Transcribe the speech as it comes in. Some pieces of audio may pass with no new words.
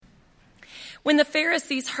When the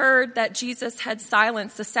Pharisees heard that Jesus had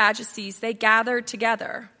silenced the Sadducees, they gathered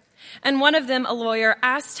together. And one of them, a lawyer,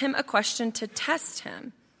 asked him a question to test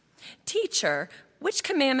him. "Teacher, which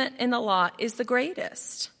commandment in the law is the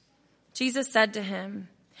greatest?" Jesus said to him,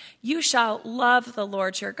 "You shall love the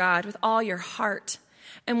Lord your God with all your heart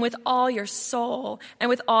and with all your soul and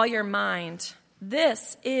with all your mind.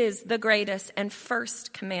 This is the greatest and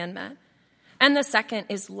first commandment. And the second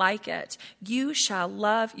is like it. You shall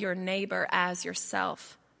love your neighbor as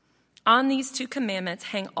yourself. On these two commandments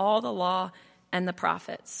hang all the law and the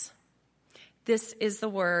prophets." This is the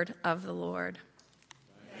word of the Lord.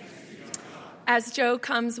 As Joe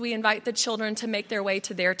comes, we invite the children to make their way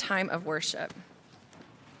to their time of worship.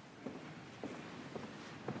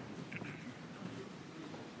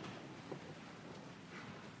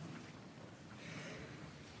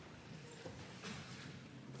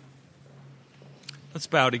 Let's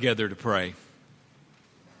bow together to pray.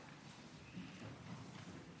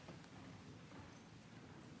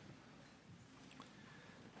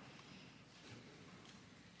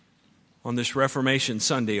 On this Reformation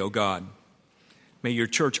Sunday, O God, may your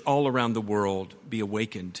church all around the world be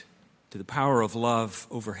awakened to the power of love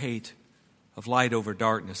over hate, of light over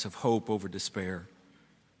darkness, of hope over despair.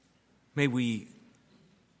 May we,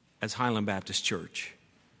 as Highland Baptist Church,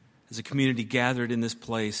 as a community gathered in this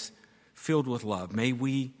place, filled with love, may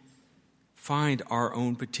we find our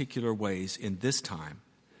own particular ways in this time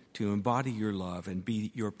to embody your love and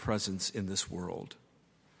be your presence in this world.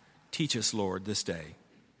 Teach us, Lord, this day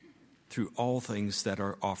through all things that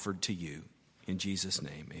are offered to you. In Jesus'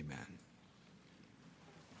 name, amen.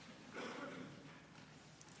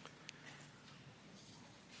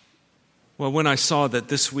 Well, when I saw that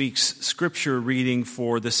this week's scripture reading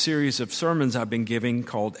for the series of sermons I've been giving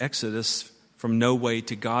called Exodus from No Way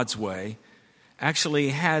to God's Way actually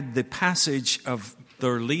had the passage of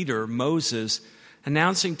their leader, Moses,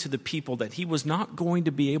 announcing to the people that he was not going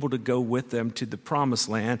to be able to go with them to the promised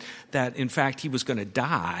land, that in fact he was going to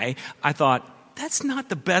die, I thought, that's not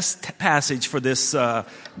the best passage for this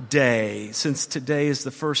day, since today is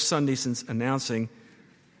the first Sunday since announcing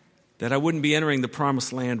that I wouldn't be entering the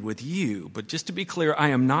promised land with you. But just to be clear, I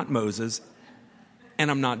am not Moses,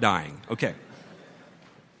 and I'm not dying. Okay.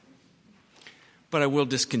 But I will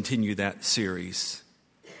discontinue that series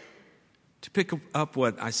to pick up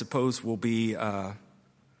what I suppose will be the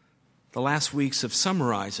last weeks of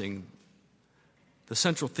summarizing the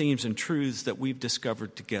central themes and truths that we've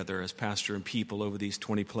discovered together as pastor and people over these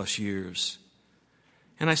 20-plus years.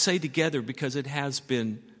 And I say together because it has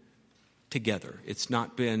been together. It's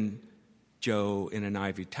not been Joe in an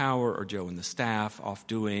ivory tower or Joe and the staff off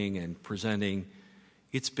doing and presenting.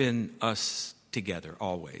 It's been us together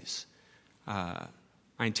always. I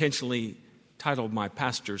intentionally titled my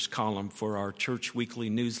pastor's column for our church weekly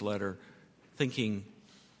newsletter, Thinking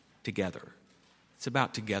Together. It's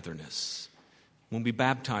about togetherness. When we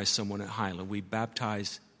baptize someone at Highland, we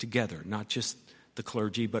baptize together, not just the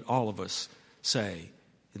clergy, but all of us say,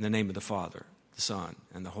 in the name of the Father, the Son,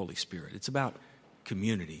 and the Holy Spirit. It's about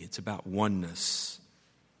community. It's about oneness.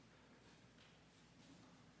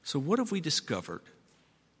 So what have we discovered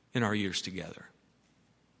in our years together?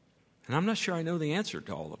 And I'm not sure I know the answer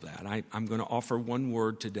to all of that. I'm going to offer one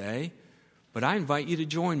word today, but I invite you to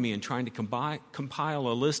join me in trying to compile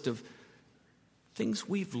a list of things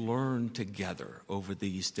we've learned together over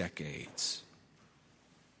these decades.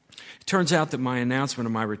 It turns out that my announcement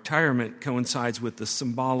of my retirement coincides with the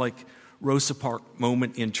symbolic Rosa Parks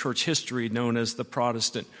moment in church history known as the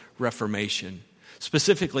Protestant Reformation.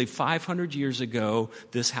 Specifically, 500 years ago,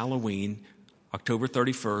 this Halloween, October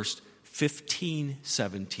 31st,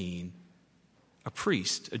 1517,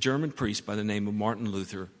 a German priest by the name of Martin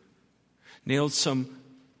Luther, nailed some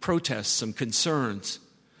protests, some concerns,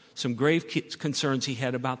 some grave concerns he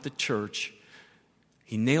had about the church.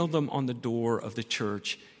 He nailed them on the door of the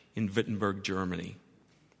church in Wittenberg, Germany.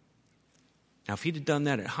 Now, if he'd have done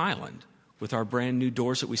that at Highland with our brand new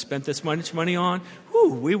doors that we spent this much money on,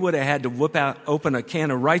 we would have had to open a can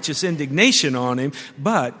of righteous indignation on him.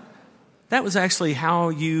 But that was actually how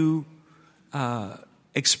you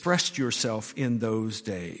expressed yourself in those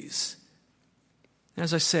days.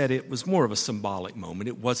 As I said, it was more of a symbolic moment.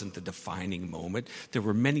 It wasn't the defining moment. There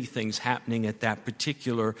were many things happening at that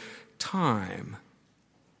particular time.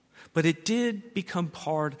 But it did become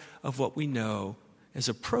part of what we know as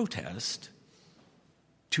a protest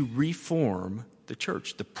to reform the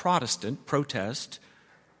church, the Protestant protest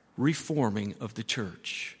reforming of the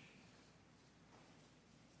church.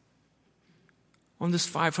 On this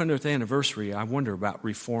 500th anniversary, I wonder about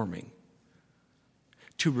reforming.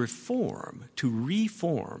 To reform,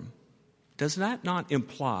 does that not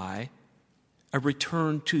imply a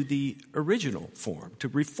return to the original form, to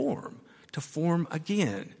reform, to form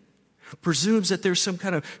again. Presumes that there's some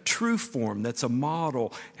kind of true form that's a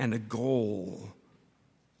model and a goal.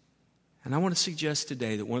 And I want to suggest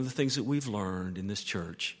today that one of the things that we've learned in this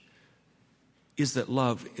church is that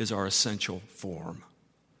love is our essential form.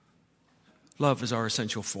 Love is our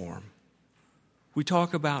essential form. We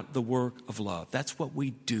talk about the work of love. That's what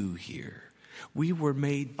we do here. We were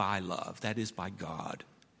made by love, that is by God.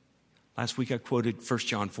 Last week I quoted 1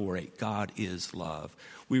 John 4:8. God is love.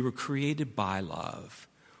 We were created by love,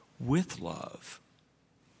 with love,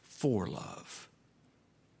 for love.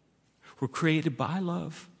 We're created by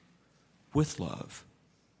love, with love,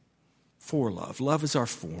 for love. Love is our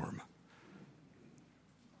form.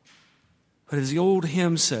 But as the old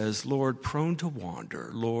hymn says, Lord, prone to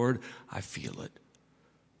wander, Lord, I feel it.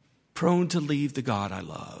 Prone to leave the God I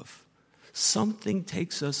love. Something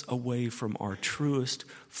takes us away from our truest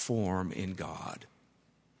form in God.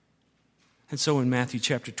 And so in Matthew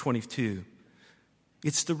chapter 22,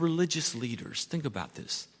 it's the religious leaders. Think about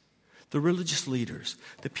this. The religious leaders,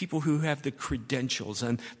 the people who have the credentials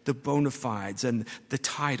and the bona fides and the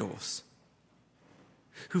titles,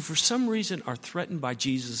 who for some reason are threatened by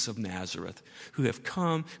Jesus of Nazareth, who has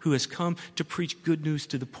come to preach good news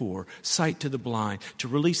to the poor, sight to the blind, to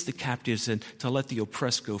release the captives and to let the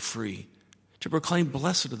oppressed go free, to proclaim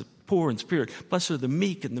blessed are the poor in spirit, blessed are the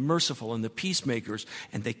meek and the merciful and the peacemakers,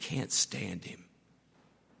 and they can't stand him.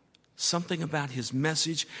 Something about his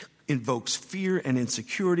message invokes fear and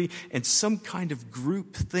insecurity and some kind of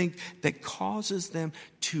groupthink that causes them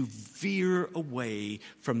to veer away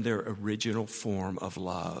from their original form of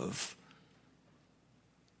love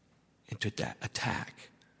and to attack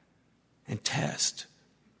and test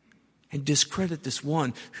and discredit this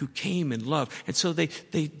one who came in love. And so they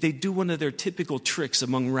do one of their typical tricks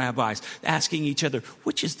among rabbis, asking each other,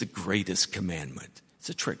 which is the greatest commandment? It's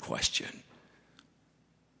a trick question.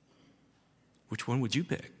 Which one would you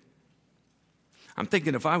pick? I'm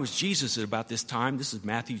thinking if I was Jesus at about this time, this is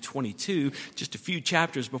Matthew 22, just a few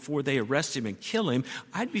chapters before they arrest him and kill him,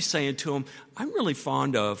 I'd be saying to him, I'm really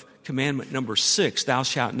fond of commandment number 6, thou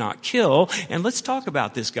shalt not kill. And let's talk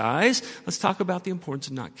about this, guys. Let's talk about the importance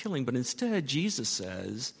of not killing. But instead, Jesus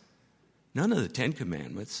says, none of the 10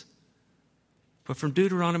 commandments. But from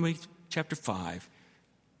Deuteronomy chapter 5,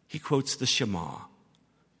 he quotes the Shema.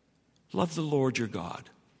 Love the Lord your God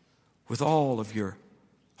with all of your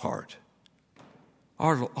heart,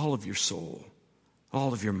 all of your soul,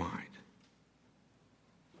 all of your mind.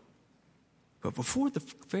 But before the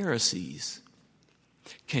Pharisees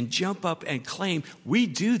can jump up and claim, we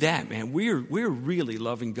do that, man. We're really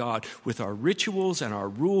loving God with our rituals and our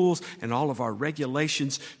rules and all of our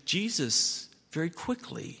regulations. Jesus very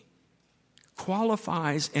quickly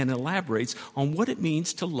qualifies and elaborates on what it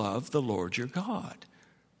means to love the Lord your God.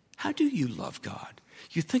 How do you love God?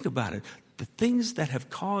 You think about it. The things that have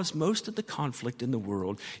caused most of the conflict in the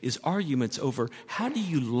world is arguments over how do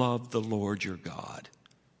you love the Lord your God?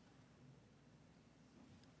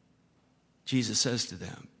 Jesus says to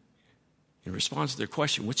them, in response to their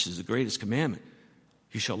question, which is the greatest commandment?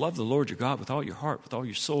 You shall love the Lord your God with all your heart, with all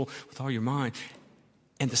your soul, with all your mind.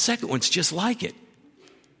 And the second one's just like it.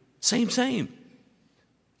 Same.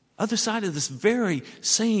 Other side of this very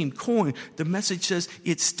same coin, the message says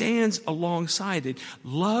it stands alongside it.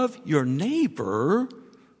 Love your neighbor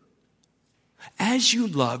as you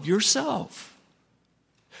love yourself.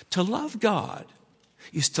 To love God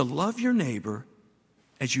is to love your neighbor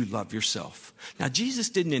as you love yourself. Now, Jesus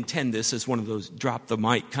didn't intend this as one of those drop the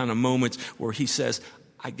mic kind of moments where he says,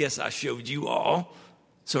 I guess I showed you all.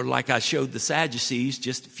 Sort of like I showed the Sadducees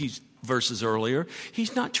just a few verses earlier.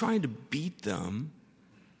 He's not trying to beat them.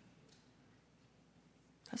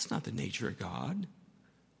 That's not the nature of God.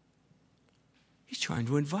 He's trying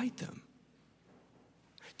to invite them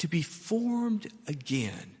to be formed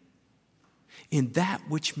again in that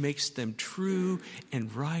which makes them true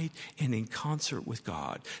and right and in concert with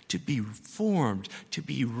God. To be formed, to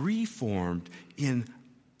be reformed in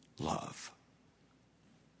love.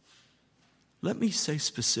 Let me say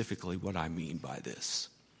specifically what I mean by this.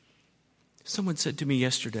 Someone said to me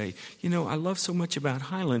yesterday, I love so much about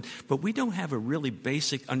Highland, but we don't have a really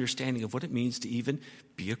basic understanding of what it means to even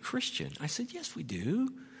be a Christian. I said, yes, we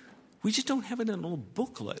do. We just don't have it in a little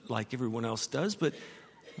booklet like everyone else does, but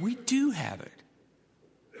we do have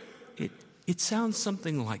it. It sounds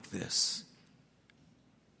something like this.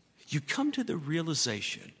 You come to the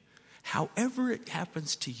realization, however it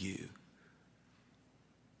happens to you,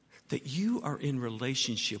 that you are in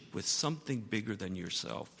relationship with something bigger than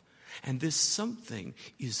yourself. And this something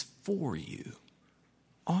is for you,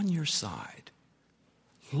 on your side,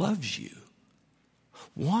 loves you,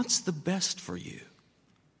 wants the best for you.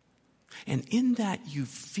 And in that you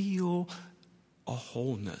feel a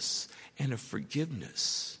wholeness and a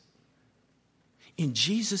forgiveness. In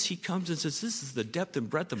Jesus, he comes and says, this is the depth and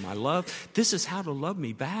breadth of my love. This is how to love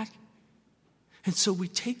me back. And so we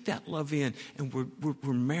take that love in and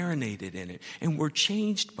we're marinated in it and we're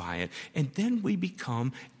changed by it. And then we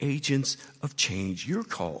become agents of change. You're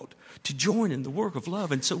called to join in the work of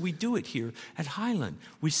love. And so we do it here at Highland.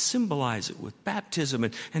 We symbolize it with baptism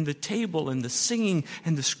and the table and the singing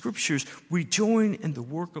and the scriptures. We join in the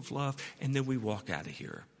work of love and then we walk out of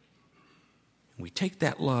here. And we take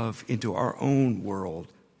that love into our own world,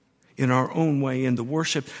 in our own way, in the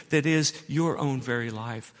worship that is your own very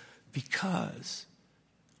life. Because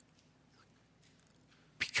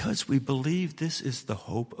we believe this is the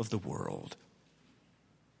hope of the world.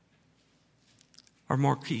 Our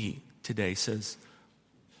marquee today says,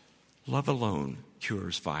 love alone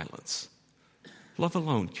cures violence. Love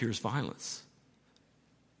alone cures violence.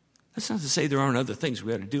 That's not to say there aren't other things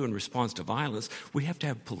we have to do in response to violence. We have to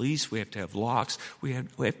have police, we have to have locks, we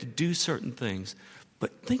have to do certain things.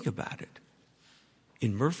 But think about it.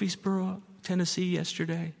 In Murfreesboro, Tennessee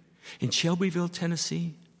yesterday, in Shelbyville,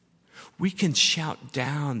 Tennessee, we can shout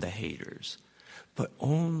down the haters, but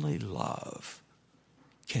only love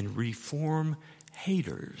can reform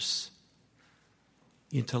haters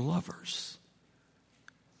into lovers.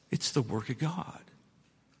 It's the work of God.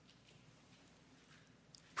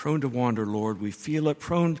 Prone to wander, Lord, we feel it,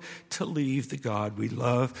 prone to leave the God we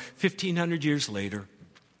love. 1,500 years later,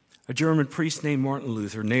 a German priest named Martin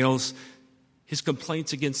Luther nails his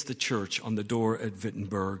complaints against the church on the door at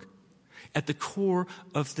Wittenberg. At the core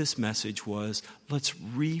of this message was, let's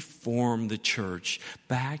reform the church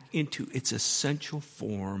back into its essential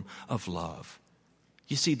form of love.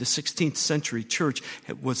 You see, the 16th century church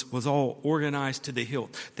was all organized to the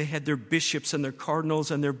hilt. They had their bishops and their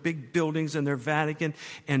cardinals and their big buildings and their Vatican,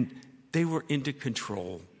 and they were into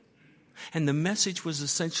control. And the message was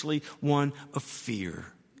essentially one of fear.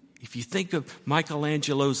 If you think of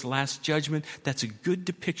Michelangelo's Last Judgment, that's a good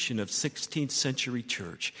depiction of 16th century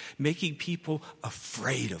church, making people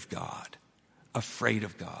afraid of God, afraid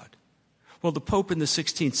of God. Well, the Pope in the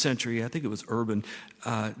 16th century, I think it was Urban,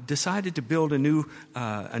 decided to build a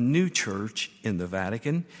new church in the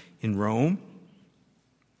Vatican, in Rome.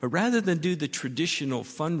 But rather than do the traditional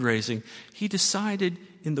fundraising, he decided,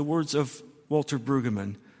 in the words of Walter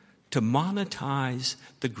Brueggemann, to monetize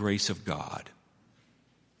the grace of God.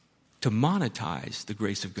 To monetize the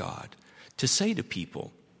grace of God. To say to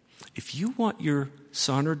people, if you want your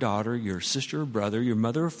son or daughter, your sister or brother, your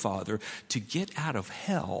mother or father to get out of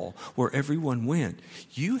hell where everyone went,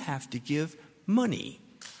 you have to give money.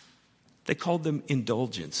 They called them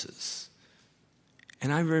indulgences.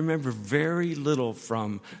 And I remember very little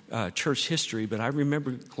from church history, but I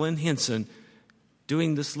remember Glenn Henson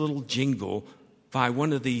doing this little jingle by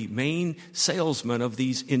one of the main salesmen of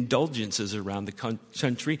these indulgences around the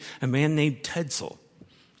country, a man named Tetzel,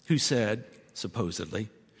 who said, supposedly,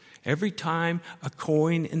 every time a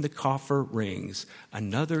coin in the coffer rings,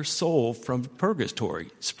 another soul from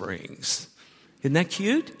purgatory springs. Isn't that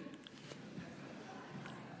cute?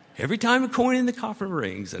 Every time a coin in the coffer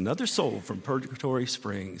rings, another soul from purgatory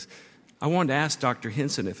springs. I wanted to ask Dr.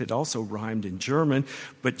 Henson if it also rhymed in German,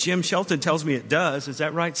 but Jim Shelton tells me it does. Is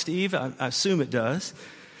that right, Steve? I assume it does.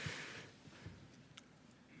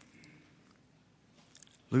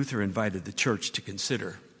 Luther invited the church to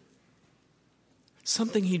consider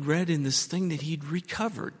something he'd read in this thing that he'd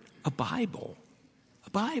recovered, a Bible.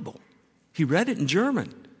 A Bible. He read it in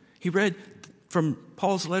German. He read from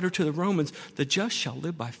Paul's letter to the Romans, the just shall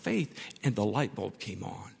live by faith, and the light bulb came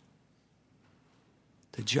on.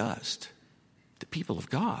 The just, the people of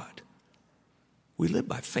God. We live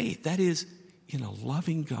by faith. That is, in a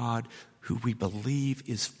loving God who we believe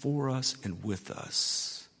is for us and with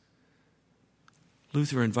us.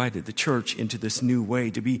 Luther invited the church into this new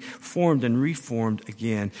way to be formed and reformed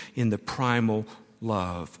again in the primal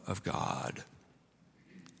love of God.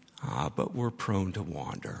 But we're prone to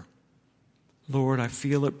wander. Lord, I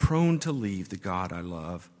feel it, prone to leave the God I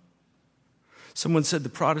love. Someone said the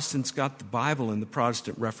Protestants got the Bible in the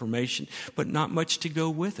Protestant Reformation, but not much to go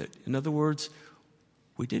with it. In other words,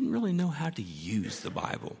 we didn't really know how to use the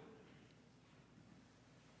Bible.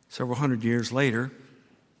 Several hundred years later,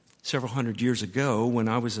 several hundred years ago, when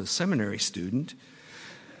I was a seminary student,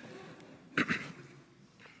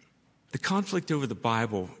 The conflict over the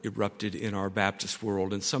Bible erupted in our Baptist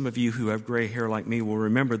world, and some of you who have gray hair like me will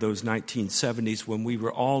remember those 1970s when we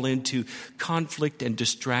were all into conflict and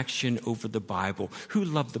distraction over the Bible. Who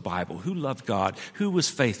loved the Bible? Who loved God? Who was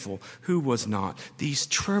faithful? Who was not? These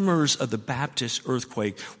tremors of the Baptist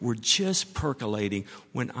earthquake were just percolating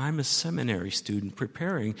when I'm a seminary student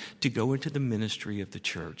preparing to go into the ministry of the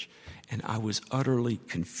church. And I was utterly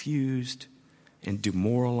confused and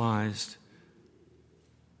demoralized.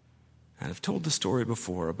 And I've told the story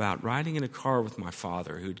before about riding in a car with my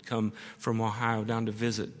father who'd come from Ohio down to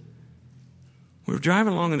visit. We were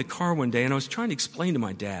driving along in the car one day, and I was trying to explain to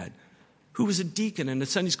my dad, who was a deacon and a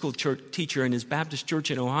Sunday school church teacher in his Baptist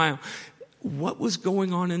church in Ohio, what was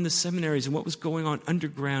going on in the seminaries and what was going on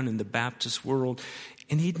underground in the Baptist world.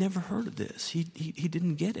 And he'd never heard of this. He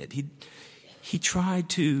didn't get it. He tried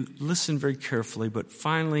to listen very carefully, but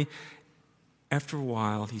finally, after a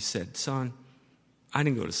while, he said, "Son, I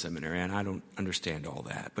didn't go to seminary, and I don't understand all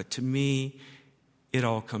that. But to me, it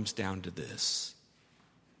all comes down to this.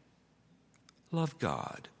 Love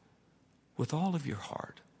God with all of your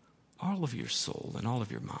heart, all of your soul, and all of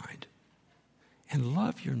your mind. And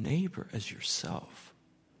love your neighbor as yourself."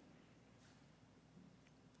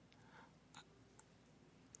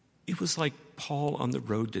 It was like Paul on the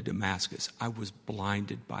road to Damascus. I was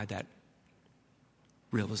blinded by that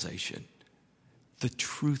realization. The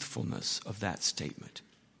truthfulness of that statement.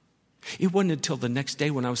 It wasn't until the next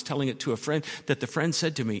day when I was telling it to a friend that the friend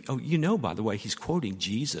said to me, "Oh, you know, by the way, he's quoting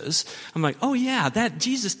Jesus." I'm like, "Oh yeah, that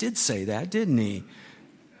Jesus did say that, didn't he?"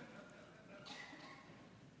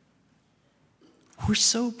 We're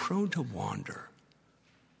so prone to wander,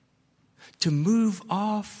 to move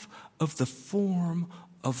off of the form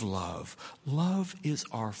of love. Love is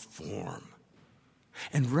our form.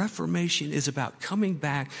 And Reformation is about coming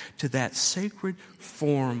back to that sacred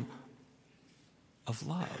form of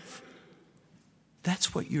love.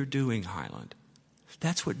 That's what you're doing, Highland.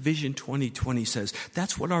 That's what Vision 2020 says.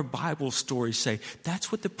 That's what our Bible stories say.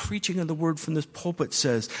 That's what the preaching of the word from this pulpit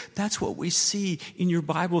says. That's what we see in your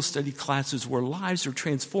Bible study classes where lives are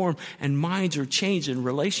transformed and minds are changed and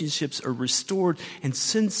relationships are restored and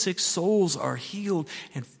sin-sick souls are healed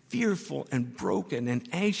and fearful and broken and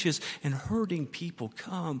anxious and hurting people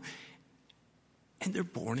come and they're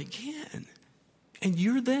born again. And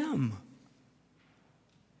you're them.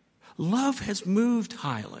 Love has moved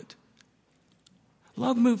Highland.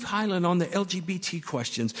 Love moved Highland on the LGBT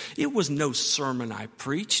questions. It was no sermon I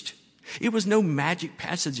preached. It was no magic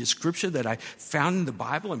passage of scripture that I found in the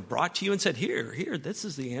Bible and brought to you and said, here, this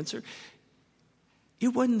is the answer. It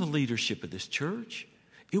wasn't the leadership of this church.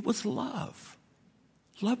 It was love.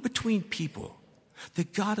 Love between people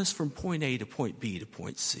that got us from point A to point B to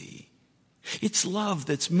point C. It's love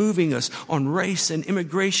that's moving us on race and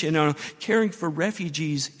immigration, on caring for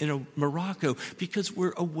refugees in Morocco, because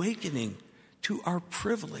we're awakening to our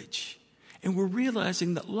privilege. And we're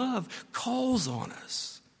realizing that love calls on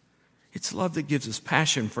us. It's love that gives us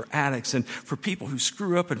passion for addicts and for people who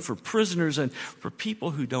screw up and for prisoners and for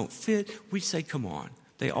people who don't fit. We say, come on,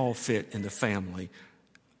 they all fit in the family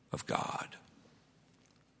of God.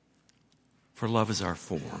 For love is our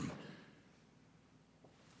form.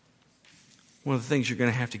 One of the things you're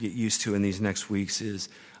going to have to get used to in these next weeks is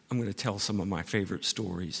I'm going to tell some of my favorite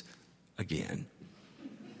stories again.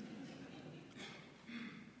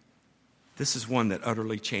 This is one that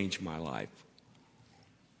utterly changed my life.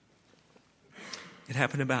 It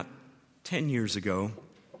happened about 10 years ago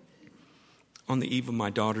on the eve of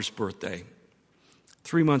my daughter's birthday.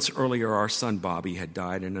 3 months earlier, our son Bobby had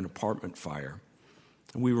died in an apartment fire.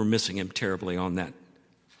 And we were missing him terribly on that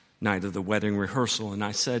night of the wedding rehearsal. And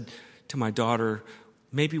I said to my daughter,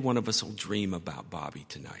 maybe one of us will dream about Bobby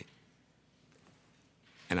tonight.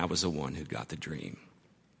 And I was the one who got the dream.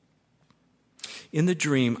 In the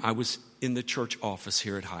dream, I was in the church office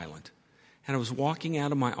here at Highland. And I was walking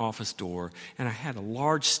out of my office door, and I had a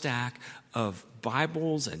large stack of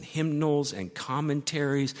Bibles and hymnals and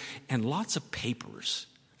commentaries and lots of papers,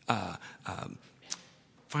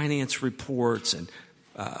 finance reports and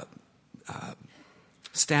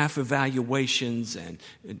staff evaluations and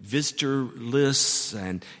visitor lists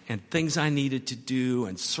and things I needed to do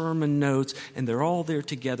and sermon notes, and they're all there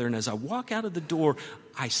together. And as I walk out of the door,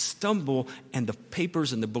 I stumble, and the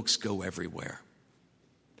papers and the books go everywhere.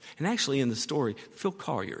 And actually in the story, Phil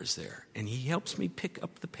Collier is there, and he helps me pick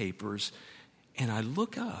up the papers, and I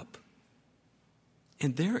look up,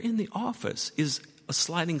 and there in the office is a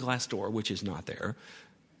sliding glass door, which is not there,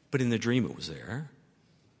 but in the dream it was there.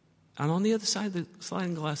 And on the other side of the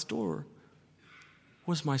sliding glass door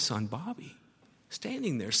was my son Bobby,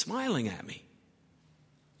 standing there smiling at me.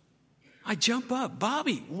 I jump up.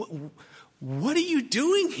 Bobby, what are you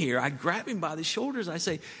doing here? I grab him by the shoulders. I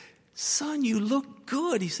say, son, you look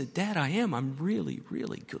good. He said, Dad, I am. I'm really,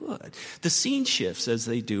 really good. The scene shifts as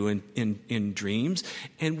they do in dreams.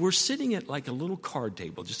 And we're sitting at like a little card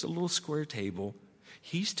table, just a little square table.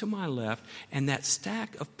 He's to my left. And that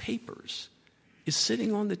stack of papers is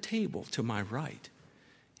sitting on the table to my right.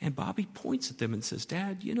 And Bobby points at them and says,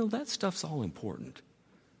 Dad, you know, that stuff's all important.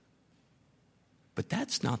 But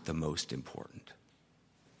that's not the most important.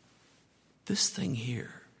 This thing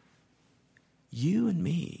here, you and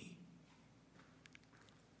me,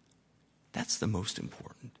 that's the most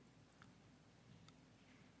important.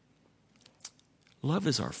 Love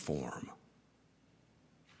is our form.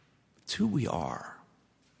 It's who we are.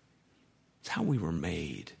 It's how we were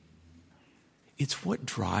made. It's what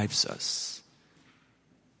drives us.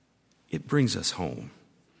 It brings us home.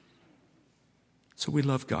 So we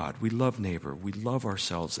love God, we love neighbor, we love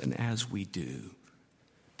ourselves, and as we do,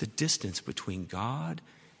 the distance between God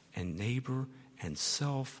and neighbor and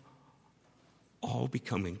self all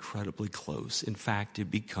become incredibly close. In fact, it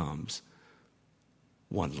becomes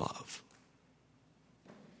one love.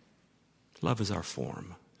 Love is our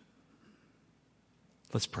form.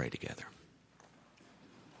 Let's pray together.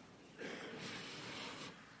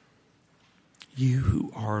 You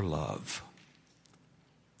who are love,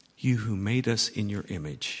 you who made us in your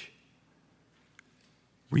image,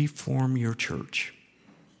 reform your church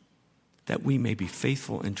that we may be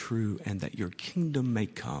faithful and true and that your kingdom may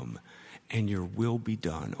come and your will be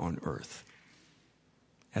done on earth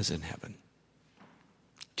as in heaven.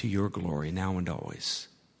 To your glory now and always.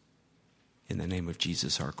 In the name of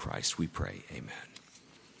Jesus our Christ, we pray. Amen.